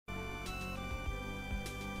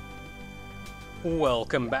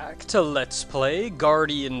Welcome back to Let's Play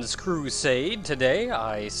Guardians Crusade. Today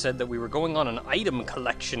I said that we were going on an item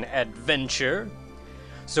collection adventure.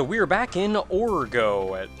 So we're back in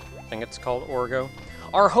Orgo, I think it's called Orgo.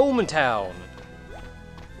 Our hometown.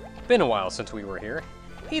 Been a while since we were here.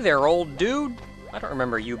 Hey there, old dude. I don't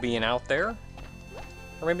remember you being out there.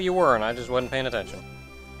 Or maybe you were and I just wasn't paying attention.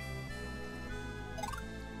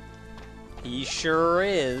 He sure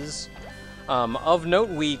is. Of note,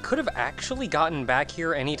 we could have actually gotten back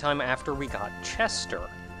here anytime after we got Chester.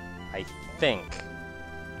 I think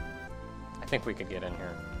we could get in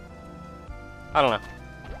here. I don't know.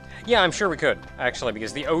 Yeah, I'm sure we could, actually,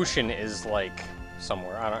 because the ocean is, like,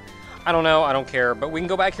 somewhere. I don't know, I don't care, but we can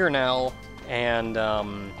go back here now, and,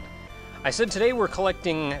 I said today we're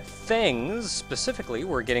collecting things. Specifically,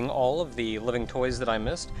 we're getting all of the living toys that I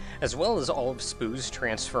missed, as well as all of Spoo's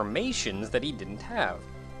transformations that he didn't have.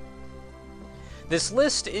 This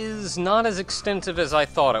list is not as extensive as I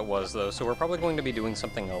thought it was, though, so we're probably going to be doing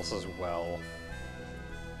something else as well.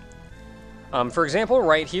 For example,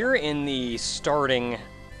 right here in the starting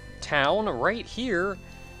town, right here,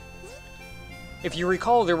 if you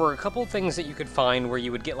recall, there were a couple things that you could find where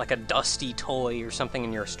you would get like a dusty toy or something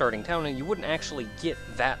in your starting town, and you wouldn't actually get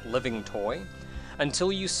that living toy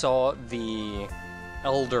until you saw the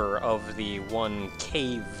elder of the one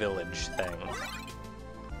cave village thing.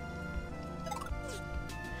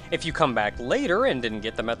 If you come back later and didn't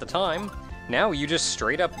get them at the time, now you just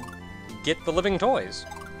straight up get the living toys.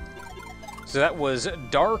 So that was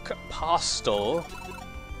Dark Postal.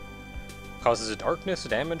 Causes darkness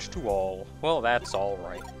damage to all. Well, that's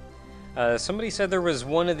alright. Somebody said there was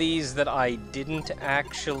one of these that I didn't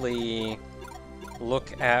actually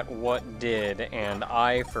look at what did, and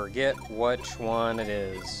I forget which one it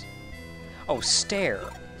is. Oh, Stare.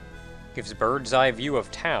 Gives bird's eye view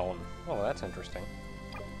of town. Oh, that's interesting.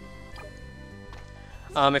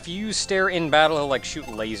 If you use Stare in battle, he'll, like, shoot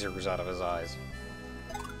lasers out of his eyes.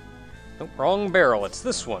 Nope, wrong barrel, it's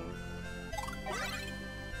this one.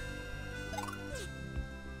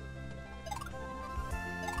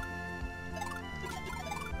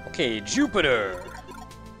 Okay, Jupiter.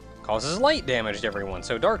 Causes light damage to everyone,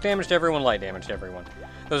 so dark damage to everyone, light damage to everyone.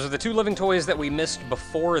 Those are the two living toys that we missed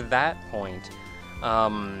before that point.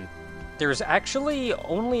 There's actually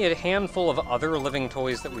only a handful of other living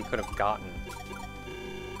toys that we could have gotten.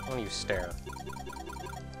 Why don't you Stare?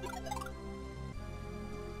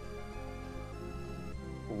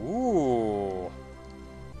 Ooh.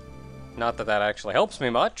 Not that that actually helps me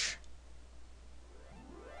much.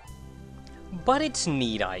 But it's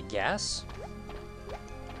neat, I guess.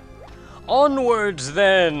 Onwards,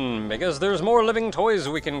 then! Because there's more living toys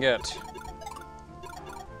we can get.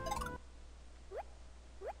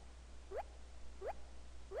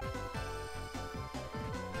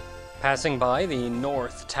 Passing by the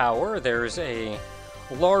North Tower, there's a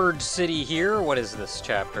large city here. What is this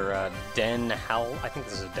chapter? Den Hal... I think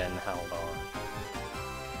this is Den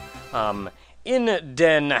Haldar. In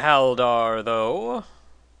Den Haldar, though,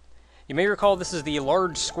 you may recall this is the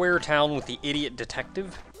large square town with the idiot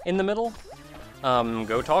detective in the middle.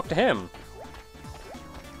 Go talk to him.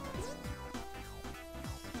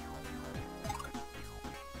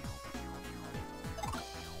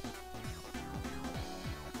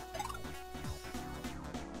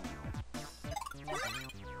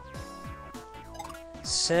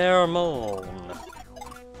 Sermon.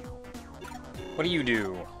 What do you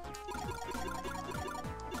do?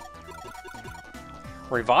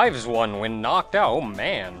 Revives one when knocked out. Oh,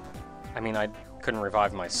 man. I mean, I couldn't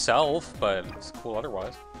revive myself, but it's cool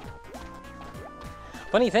otherwise.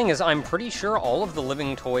 Funny thing is, I'm pretty sure all of the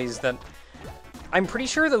living toys that... I'm pretty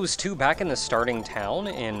sure those two back in the starting town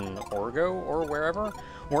in Orgo or wherever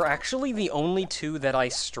were actually the only two that I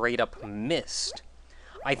straight up missed.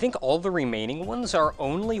 I think all the remaining ones are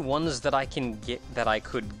only ones that I can get, that I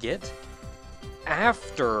could get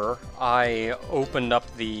after I opened up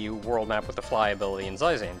the world map with the fly ability and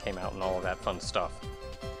Zizan came out and all of that fun stuff.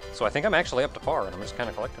 So I think I'm actually up to par and I'm just kind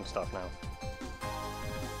of collecting stuff now.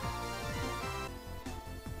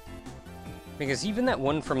 Because even that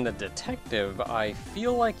one from the detective, I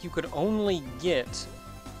feel like you could only get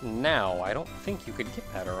now. I don't think you could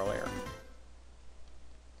get that earlier.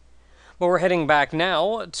 But we're heading back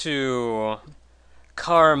now to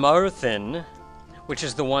Carmarthen, which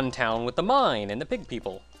is the one town with the mine and the pig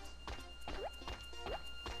people.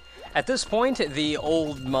 At this point, the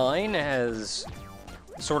old mine has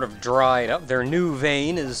sort of dried up. Their new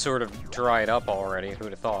vein is sort of dried up already,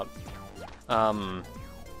 who'd have thought. But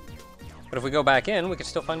if we go back in, we can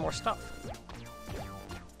still find more stuff.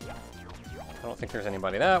 I don't think there's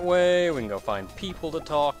anybody that way. We can go find people to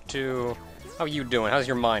talk to. How you doing? How's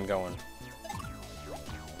your mind going?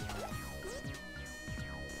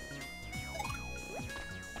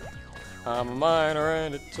 I'm a miner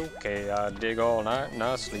and it's okay. I dig all night and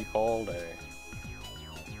I sleep all day.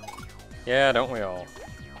 Yeah, don't we all?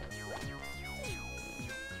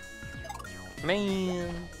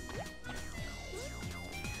 Man.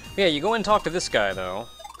 Yeah, you go and talk to this guy, though.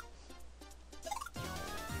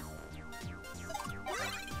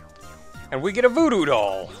 And we get a voodoo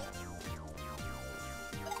doll!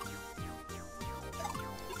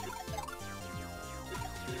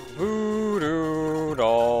 Voodoo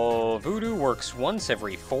doll. Voodoo works once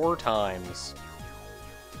every 4 times.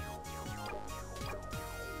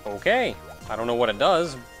 Okay. I don't know what it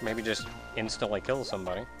does. Maybe just instantly kill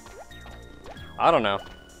somebody. I don't know.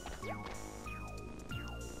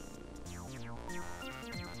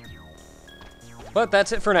 But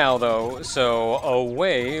that's it for now, though, so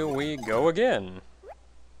away we go again.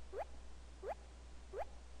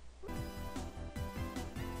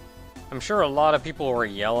 I'm sure a lot of people were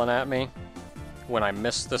yelling at me when I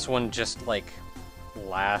missed this one just like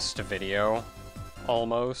last video,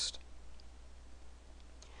 almost.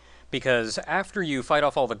 Because after you fight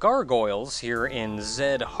off all the gargoyles here in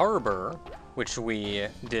Zed Harbor, which we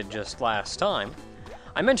did just last time,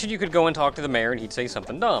 I mentioned you could go and talk to the mayor and he'd say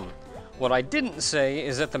something dumb. What I didn't say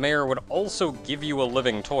is that the mayor would also give you a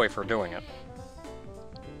living toy for doing it.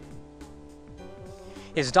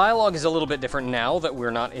 His dialogue is a little bit different now that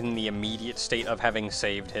we're not in the immediate state of having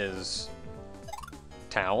saved his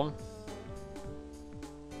town.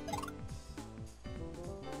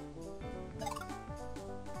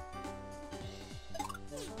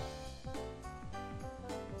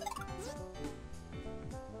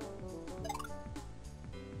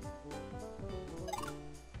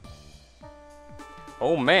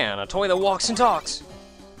 Oh man, a toy that walks and talks!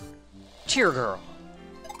 Cheer Girl.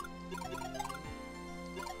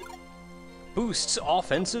 Boosts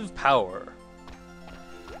offensive power.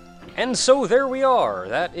 And so there we are.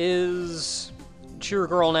 That is Cheer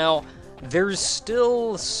Girl. Now, there's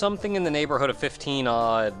still something in the neighborhood of 15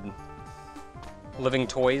 odd living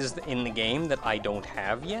toys in the game that I don't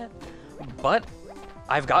have yet, but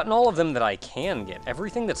I've gotten all of them that I can get.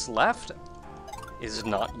 Everything that's left is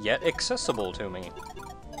not yet accessible to me.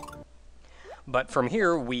 But from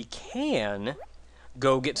here, we can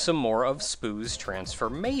go get some more of Spoo's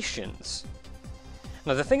transformations.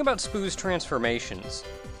 Now, the thing about Spoo's transformations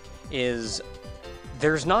is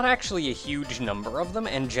there's not actually a huge number of them,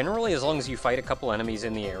 and generally, as long as you fight a couple enemies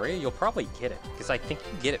in the area, you'll probably get it, because I think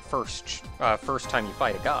you get it first time you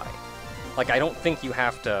fight a guy. Like, I don't think you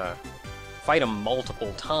have to fight him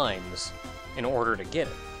multiple times in order to get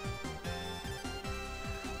it.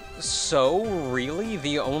 So, really,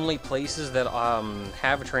 the only places that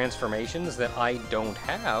have transformations that I don't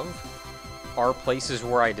have are places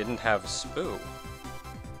where I didn't have Spoo.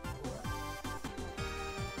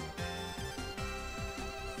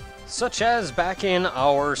 Such as back in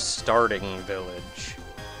our starting village.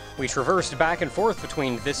 We traversed back and forth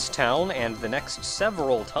between this town and the next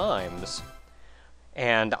several times.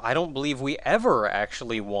 And I don't believe we ever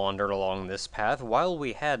actually wandered along this path while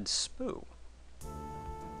we had Spoo.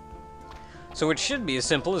 So it should be as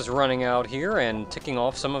simple as running out here and ticking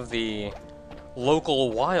off some of the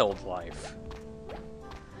local wildlife.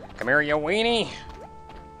 Come here, you weenie!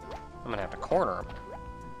 I'm gonna have to corner him.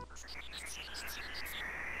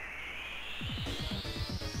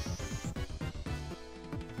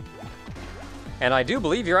 And I do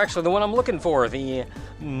believe you're actually the one I'm looking for, the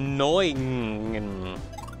Noingen.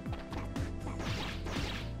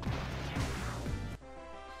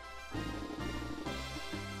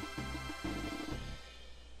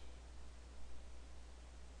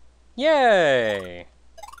 Yay!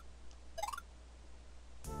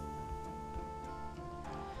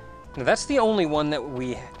 Now that's the only one that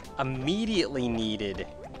we immediately needed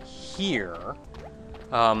here.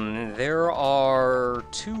 There are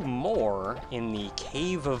 2 more in the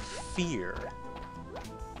Cave of Fear.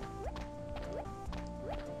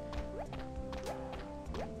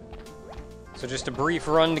 So just a brief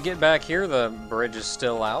run to get back here. The bridge is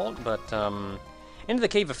still out, but into the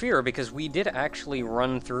Cave of Fear, because we did actually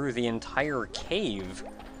run through the entire cave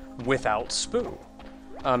without Spoo.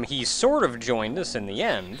 He sort of joined us in the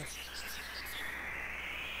end.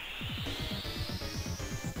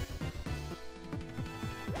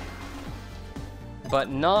 But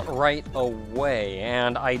not right away,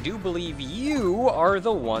 and I do believe you are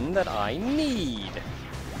the one that I need.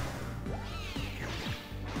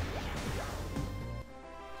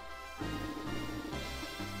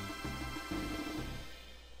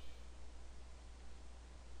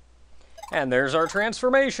 And there's our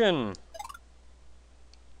transformation!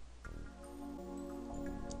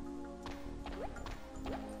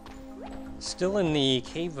 still in the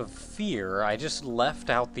Cave of Fear. I just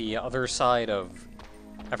left out the other side of...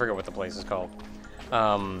 I forget what the place is called.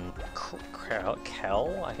 Kel?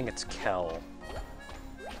 I think it's Kel.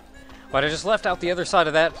 But I just left out the other side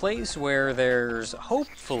of that place where there's,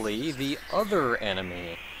 hopefully, the other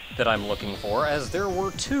enemy that I'm looking for, as there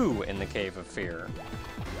were 2 in the Cave of Fear.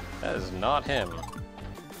 That is not him.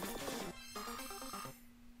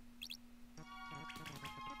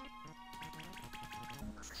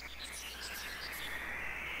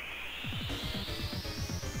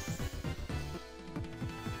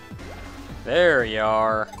 There you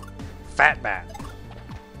are. Fat Bat.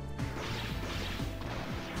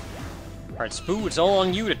 Alright, Spoo, it's all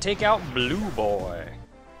on you to take out Blue Boy.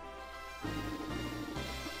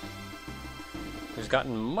 Who's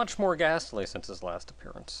gotten much more ghastly since his last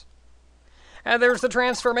appearance. And there's the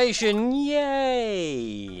transformation!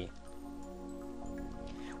 Yay!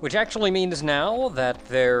 Which actually means now that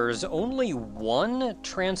there's only 1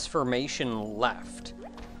 transformation left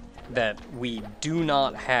that we do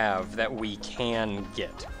not have that we can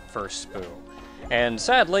get for Spoo. And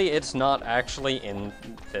sadly, it's not actually in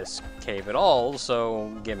this cave at all, so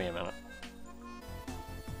give me a minute.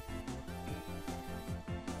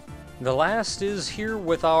 The last is here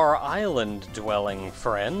with our island-dwelling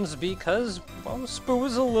friends because, well, Spoo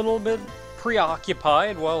was a little bit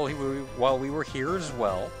preoccupied while we were here as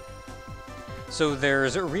well. So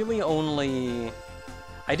there's really only...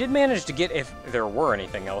 I did manage to get, if there were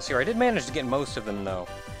anything else here, I did manage to get most of them, though.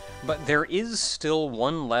 But there is still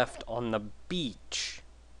 1 left on the beach.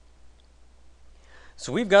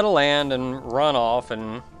 So we've got to land and run off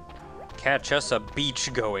and catch us a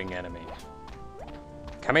beach-going enemy.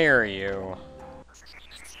 Come here, you.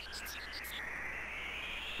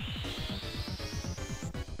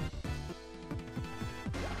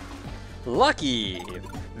 Lucky!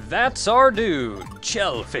 That's our dude,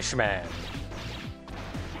 Shellfish Man.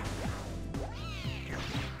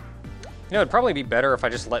 You know, it'd probably be better if I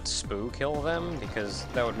just let Spoo kill them, because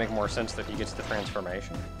that would make more sense that he gets the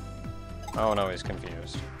transformation. Oh no, he's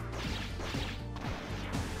confused.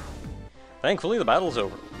 Thankfully, the battle's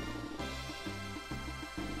over.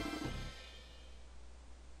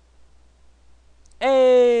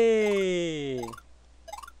 Hey!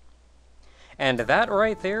 And that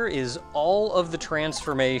right there is all of the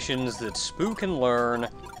transformations that Spoo can learn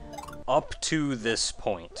up to this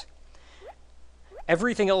point.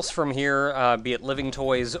 Everything else from here, be it living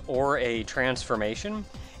toys or a transformation,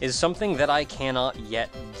 is something that I cannot yet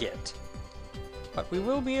get. But we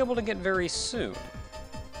will be able to get very soon.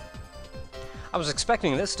 I was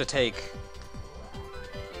expecting this to take,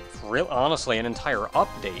 honestly, an entire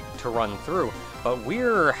update to run through, but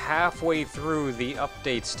we're halfway through the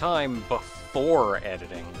update's time before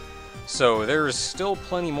editing. So there's still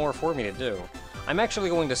plenty more for me to do. I'm actually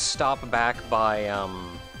going to stop back by,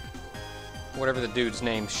 whatever the dude's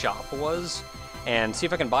name shop was, and see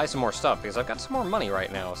if I can buy some more stuff, because I've got some more money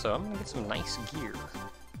right now, so I'm gonna get some nice gear.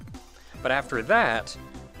 But after that,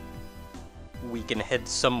 we can head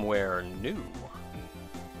somewhere new.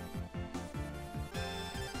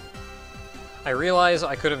 I realize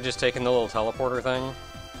I could have just taken the little teleporter thing,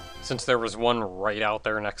 since there was one right out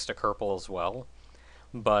there next to Kerple as well,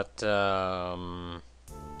 but,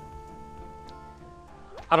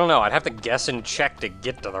 I don't know, I'd have to guess and check to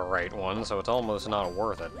get to the right one, so it's almost not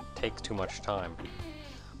worth it. It takes too much time.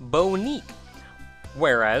 Bonique.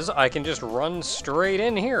 Whereas, I can just run straight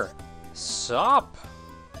in here. Sup?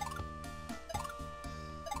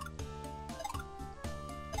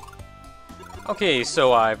 Okay,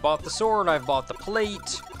 so I've bought the sword, I've bought the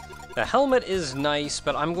plate. The helmet is nice,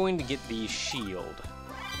 but I'm going to get the shield.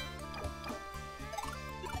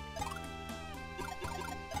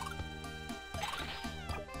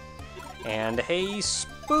 And hey,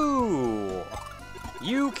 Spoo!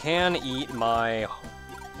 You can eat my...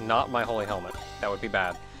 not my holy helmet. That would be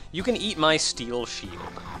bad. You can eat my steel shield.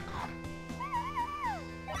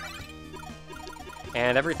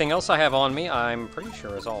 And everything else I have on me, I'm pretty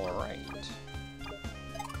sure is all right.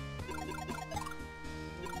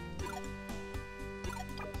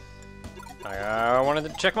 I wanted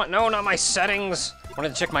to check my... no, not my settings! I wanted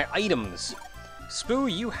to check my items. Spoo,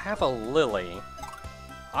 you have a lily.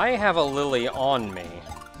 I have a lily on me,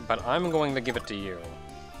 but I'm going to give it to you.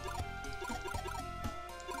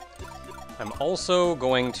 I'm also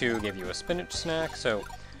going to give you a spinach snack, so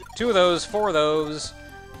 2 of those, 4 of those.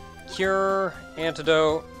 Cure,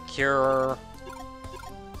 antidote, cure,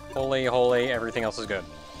 holy, holy, everything else is good.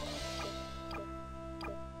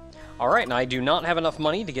 Alright, and I do not have enough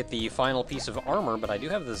money to get the final piece of armor, but I do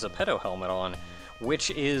have the Zepeto helmet on, which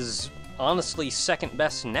is honestly second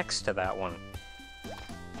best next to that one.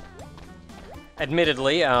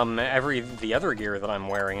 Admittedly, the other gear that I'm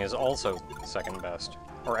wearing is also second best.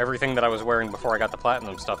 Or everything that I was wearing before I got the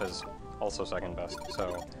platinum stuff is also second best,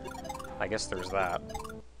 so I guess there's that.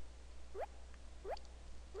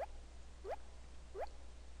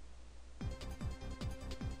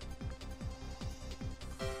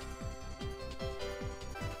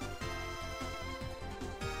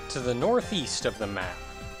 To the northeast of the map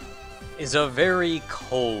is a very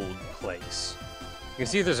cold place. You can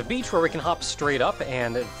see there's a beach where we can hop straight up,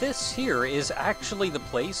 and this here is actually the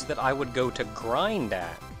place that I would go to grind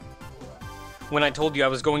at. When I told you I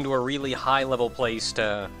was going to a really high-level place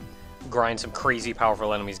to grind some crazy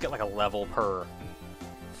powerful enemies, get like a level per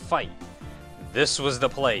fight. This was the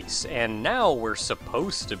place, and now we're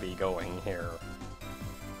supposed to be going here.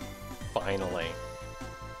 Finally.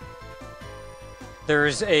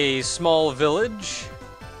 There's a small village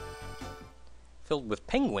filled with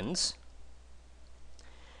penguins.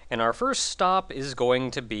 And our first stop is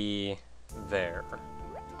going to be there.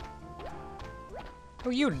 How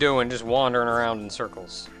are you doing just wandering around in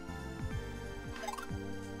circles?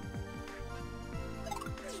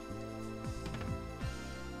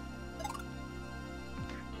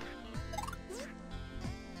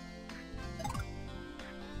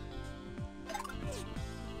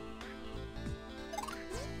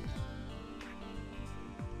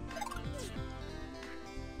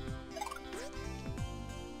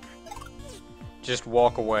 Just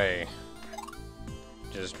walk away.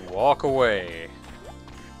 Just walk away.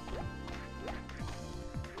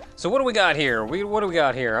 So what do we got here? What do we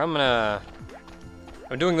got here? I'm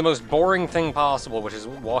doing the most boring thing possible, which is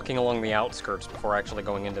walking along the outskirts before actually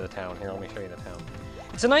going into the town. Here, let me show you the town.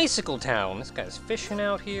 It's an icicle town. This guy's fishing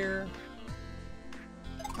out here.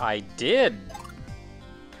 I did.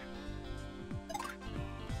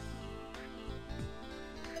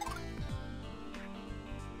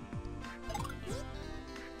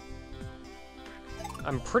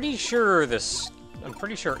 I'm pretty sure it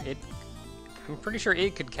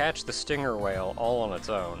could catch the stinger whale all on its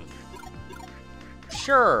own.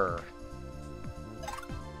 Sure.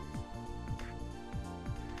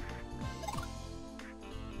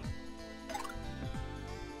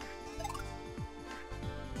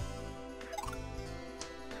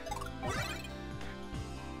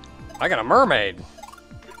 I got a mermaid.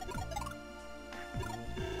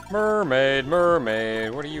 Mermaid,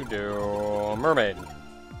 mermaid, what do you do? Mermaid.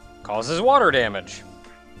 Causes water damage.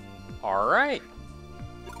 Alright.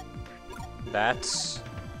 That's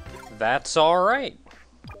alright.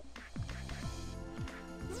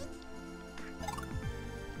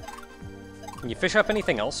 Can you fish up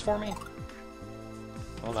anything else for me?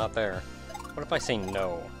 Well, not there. What if I say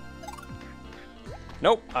no?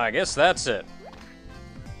 Nope, I guess that's it.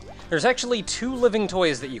 There's actually 2 living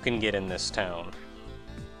toys that you can get in this town.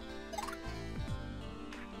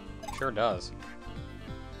 Sure does.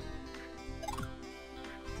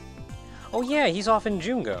 Oh yeah, he's off in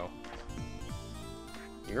Jungo.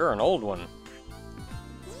 You're an old one.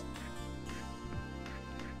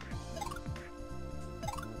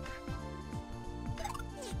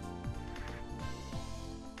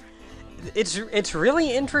 It's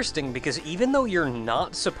really interesting because even though you're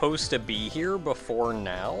not supposed to be here before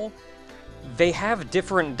now, they have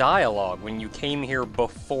different dialogue when you came here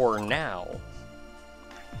before now.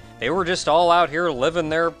 They were just all out here living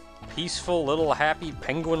their peaceful little happy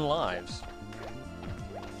penguin lives.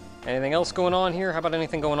 Anything else going on here? How about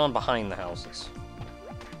anything going on behind the houses?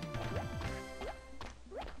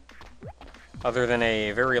 Other than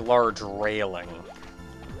a very large railing.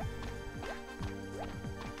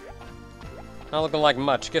 Not looking like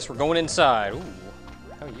much. Guess we're going inside. Ooh,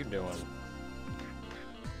 how you doing?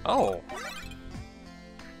 Oh.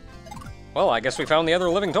 Well, I guess we found the other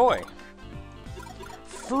living toy.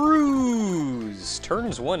 Freeze!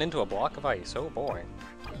 Turns one into a block of ice. Oh boy.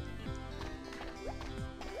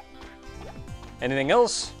 Anything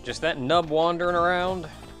else? Just that nub wandering around?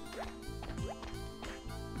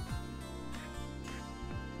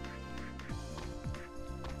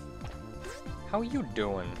 How are you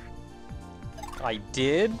doing? I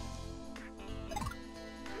did?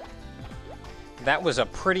 That was a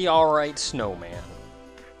pretty alright snowman.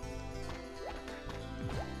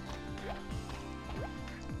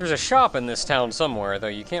 There's a shop in this town somewhere, though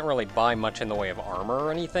you can't really buy much in the way of armor or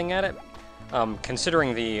anything at it.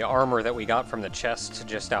 Considering the armor that we got from the chest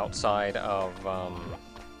just outside of, I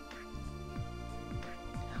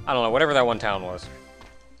don't know, whatever that one town was.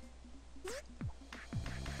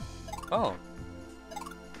 Oh.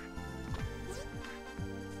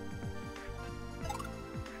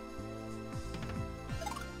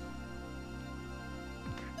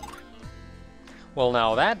 Well,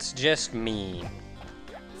 now that's just mean.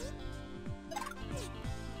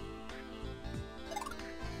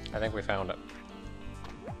 I think we found it.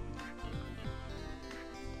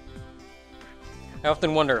 I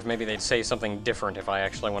often wonder if maybe they'd say something different if I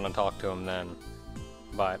actually went and talked to him then.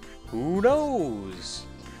 But who knows?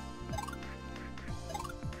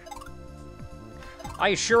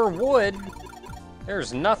 I sure would.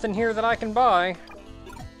 There's nothing here that I can buy.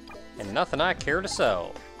 And nothing I care to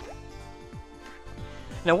sell.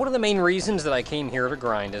 Now, one of the main reasons that I came here to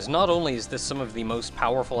grind is not only is this some of the most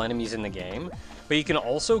powerful enemies in the game, but you can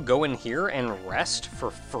also go in here and rest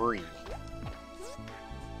for free.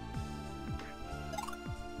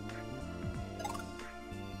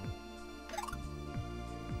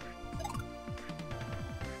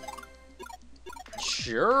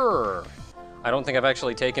 Sure. I don't think I've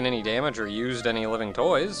actually taken any damage or used any living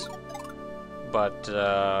toys. But,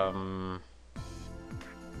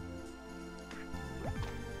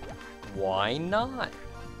 why not?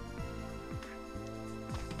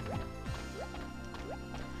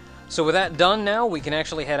 So with that done now, we can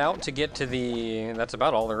actually head out to get to the... That's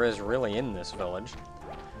about all there is really in this village.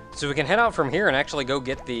 So we can head out from here and actually go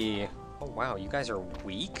get the... Oh wow, you guys are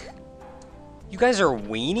weak? You guys are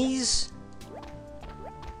weenies?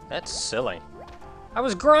 That's silly. I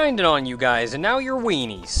was grinding on you guys, and now you're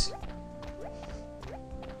weenies.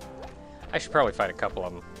 I should probably fight a couple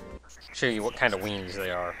of them. Show you what kind of weenies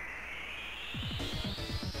they are.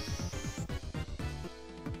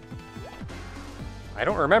 I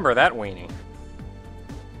don't remember that weenie.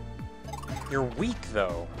 You're weak,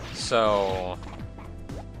 though, so...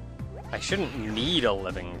 I shouldn't need a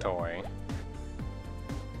living toy.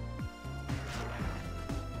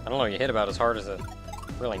 I don't know, you hit about as hard as the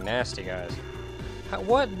really nasty guys.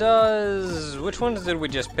 What does... Which ones did we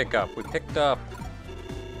just pick up? We picked up...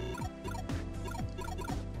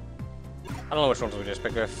 I don't know which ones we just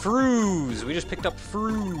picked up. Fruz! We just picked up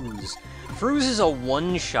Fruz. Fruz is a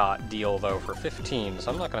one-shot deal, though, for 15,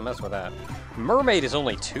 so I'm not going to mess with that. Mermaid is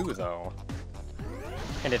only 2, though.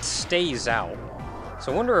 And it stays out.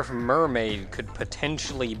 So I wonder if Mermaid could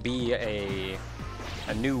potentially be a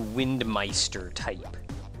new Windmeister type.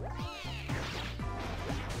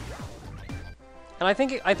 And I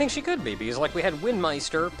think she could be, because like we had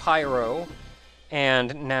Windmeister, Pyro,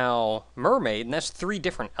 and now Mermaid, and that's 3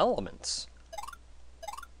 different elements.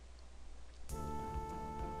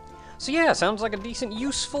 So yeah, sounds like a decent,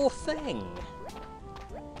 useful thing.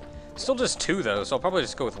 Still just 2 though, so I'll probably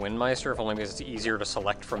just go with Windmeister, if only because it's easier to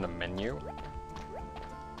select from the menu.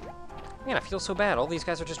 Man, I feel so bad. All these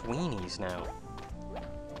guys are just weenies now.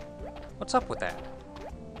 What's up with that?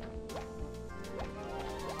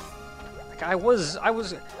 Like,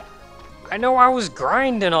 I know I was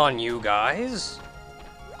grinding on you guys.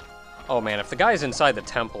 Oh man, if the guys inside the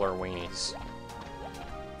temple are weenies,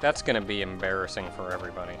 that's gonna be embarrassing for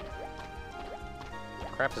everybody.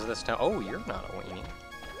 What crap is this town? Oh, you're not a weenie.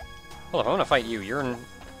 Well, if I want to fight you, I'm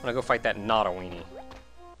gonna go fight that not a weenie.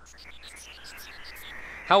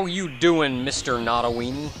 How you doing, Mr. Not a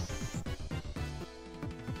Weenie?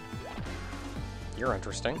 You're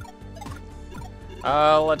interesting.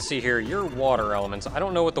 Let's see here. Your water elements. I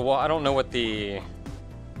don't know what the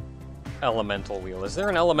elemental wheel is. There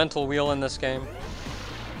an elemental wheel in this game?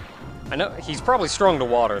 I know he's probably strong to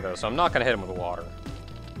water though, so I'm not gonna hit him with water.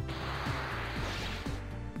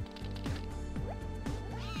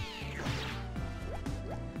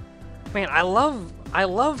 Man, I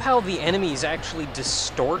love how the enemies actually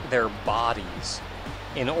distort their bodies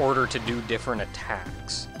in order to do different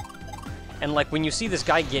attacks. And like when you see this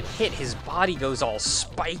guy get hit, his body goes all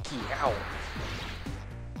spiky out.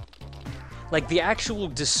 Like the actual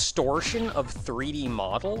distortion of 3D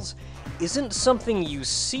models isn't something you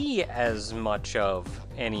see as much of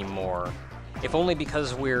anymore. If only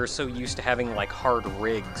because we're so used to having like hard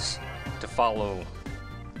rigs to follow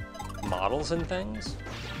models and things.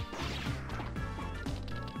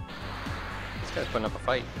 This guy's putting up a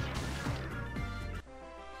fight.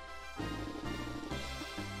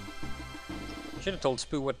 Should have told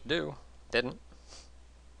Spoo what to do. Didn't.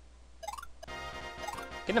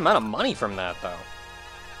 Get an amount of money from that, though.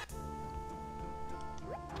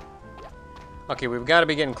 Okay, we've got to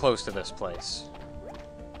be getting close to this place.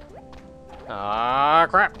 Ah,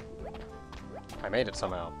 crap! I made it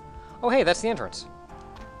somehow. Oh, hey, that's the entrance.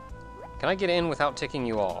 Can I get in without ticking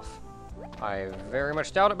you off? I very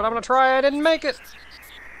much doubt it, but I'm gonna try. I didn't make it!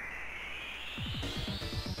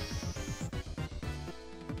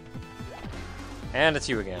 And it's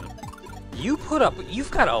you again. You've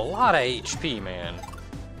got a lot of HP, man.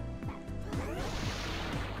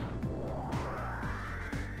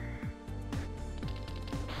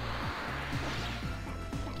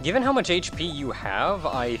 Given how much HP you have,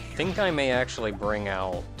 I think I may actually bring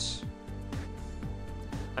out...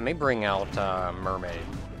 I may bring out Mermaid.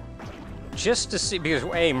 Just to see, because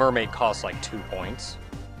A, Mermaid costs like 2 points.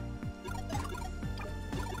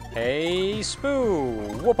 Hey,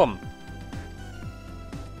 Spoo! Whoop 'em!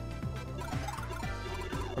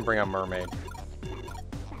 I'll bring out Mermaid.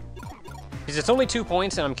 Because it's only 2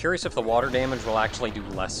 points, and I'm curious if the water damage will actually do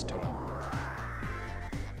less to him.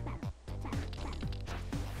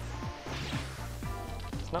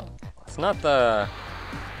 It's not the...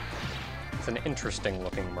 It's an interesting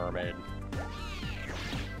looking mermaid.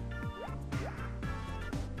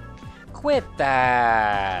 Quit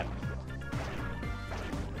that!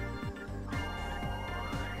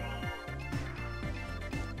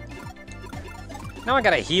 Now I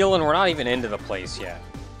gotta heal and we're not even into the place yet.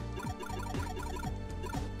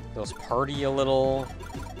 Let's party a little.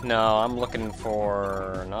 No, I'm looking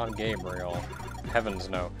for... not Gabriel. Heavens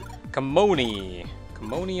no. Kamoni!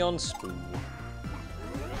 Kamoni on Spoo.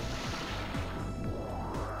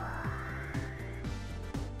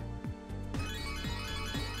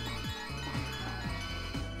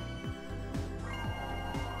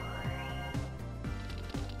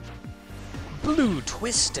 Blue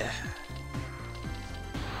Twister.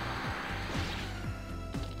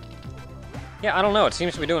 Yeah, I don't know. It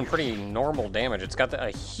seems to be doing pretty normal damage. It's got a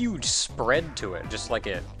huge spread to it, just like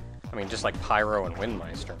it... I mean, just like Pyro and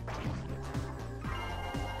Windmeister.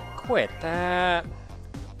 Quit that.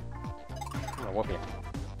 I'm gonna whoop you.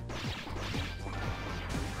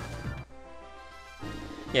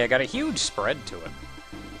 Yeah, it got a huge spread to it.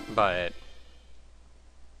 But...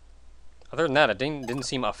 other than that, it didn't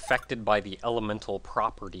seem affected by the elemental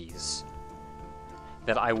properties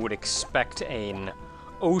that I would expect an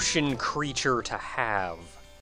ocean creature to have.